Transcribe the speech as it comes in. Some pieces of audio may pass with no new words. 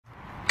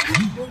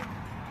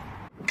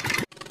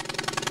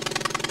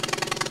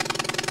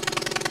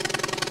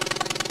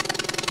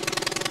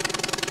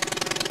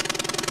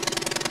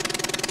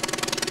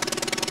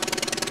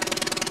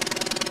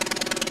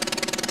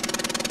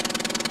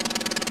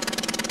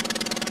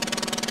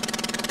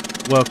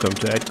Welcome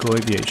to ADCO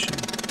Aviation.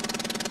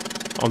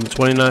 On the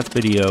 29th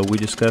video, we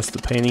discussed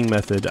the painting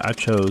method I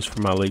chose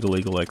for my Legal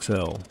Eagle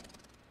XL.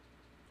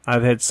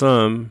 I've had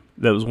some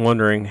that was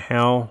wondering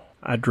how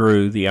I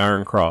drew the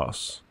iron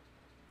cross.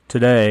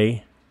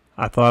 Today,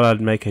 I thought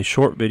I'd make a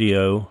short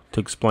video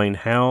to explain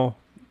how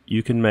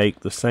you can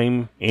make the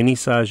same any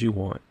size you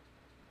want.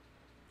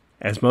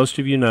 As most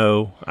of you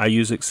know, I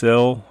use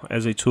Excel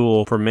as a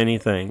tool for many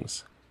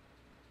things.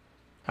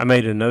 I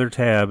made another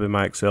tab in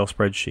my Excel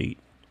spreadsheet.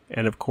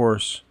 And of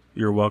course,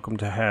 you're welcome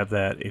to have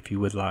that if you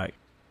would like.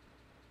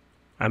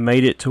 I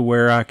made it to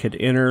where I could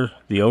enter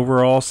the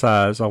overall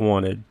size I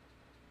wanted.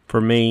 For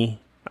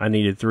me, I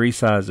needed 3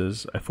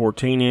 sizes, a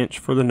 14-inch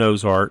for the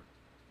nose art,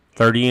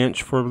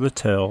 30-inch for the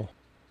tail,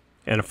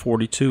 and a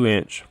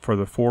 42-inch for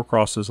the 4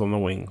 crosses on the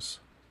wings.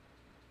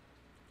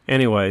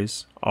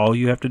 Anyways, all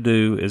you have to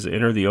do is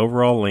enter the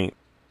overall length,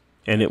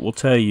 and it will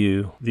tell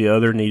you the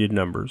other needed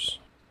numbers.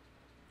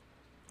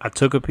 I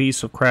took a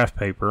piece of craft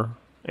paper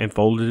and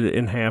folded it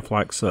in half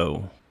like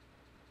so.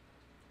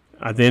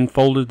 I then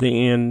folded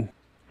the end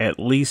at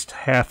least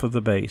half of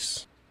the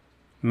base,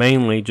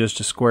 mainly just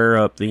to square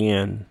up the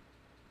end.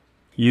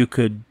 You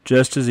could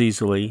just as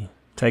easily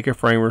take a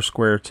framer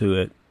square to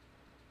it.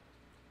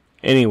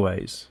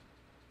 Anyways,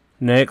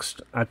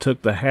 next I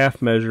took the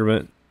half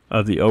measurement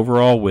of the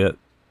overall width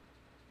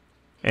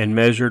and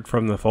measured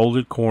from the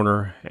folded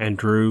corner and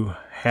drew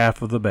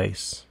half of the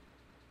base.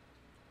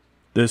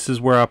 This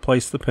is where I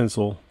placed the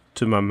pencil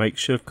to my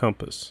makeshift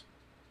compass.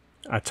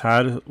 I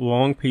tied a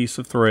long piece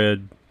of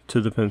thread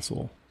to the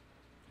pencil.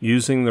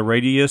 Using the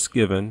radius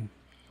given,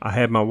 I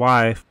had my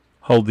wife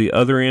hold the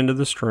other end of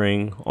the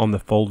string on the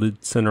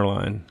folded center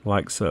line,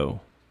 like so.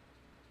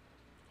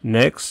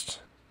 Next,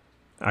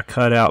 I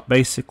cut out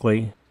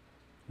basically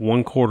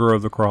 1/4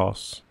 of the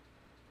cross.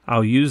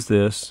 I'll use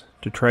this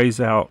to trace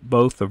out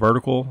both the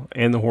vertical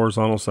and the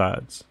horizontal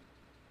sides.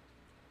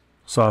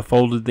 So I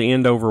folded the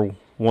end over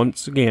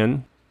once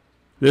again,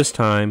 this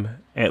time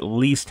at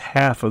least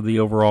half of the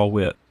overall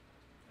width,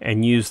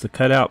 and used the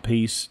cutout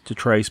piece to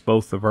trace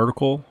both the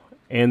vertical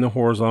and the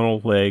horizontal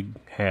leg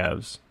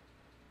halves.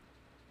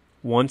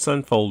 Once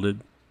unfolded,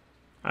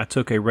 I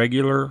took a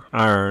regular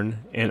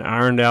iron and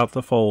ironed out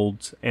the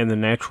folds and the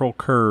natural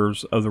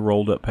curves of the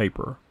rolled up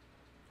paper.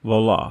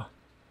 Voila,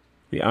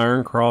 the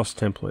iron cross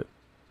template.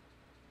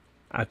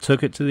 I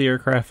took it to the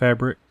aircraft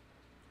fabric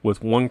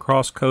with 1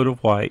 cross coat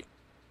of white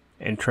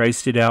and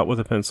traced it out with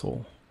a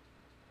pencil.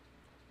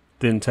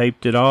 Then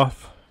taped it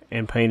off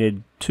and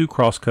painted 2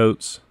 cross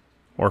coats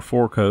or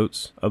 4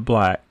 coats of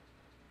black,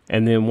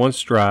 and then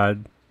once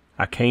dried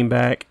I came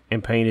back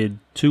and painted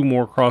 2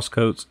 more cross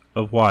coats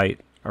of white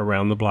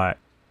around the black.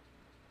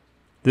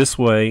 This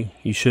way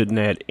you shouldn't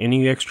add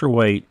any extra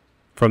weight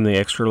from the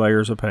extra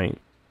layers of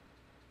paint.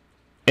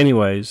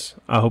 Anyways,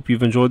 I hope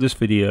you've enjoyed this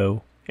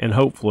video and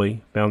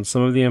hopefully found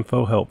some of the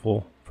info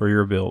helpful for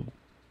your build.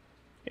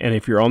 And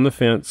if you're on the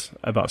fence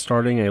about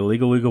starting a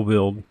Legal Eagle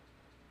build,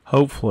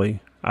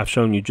 hopefully I've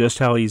shown you just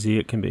how easy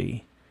it can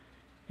be.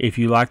 If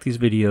you like these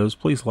videos,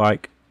 please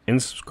like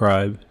and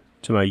subscribe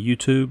to my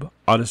YouTube,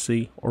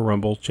 Odyssey, or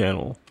Rumble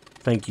channel.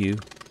 Thank you,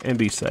 and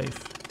be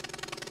safe.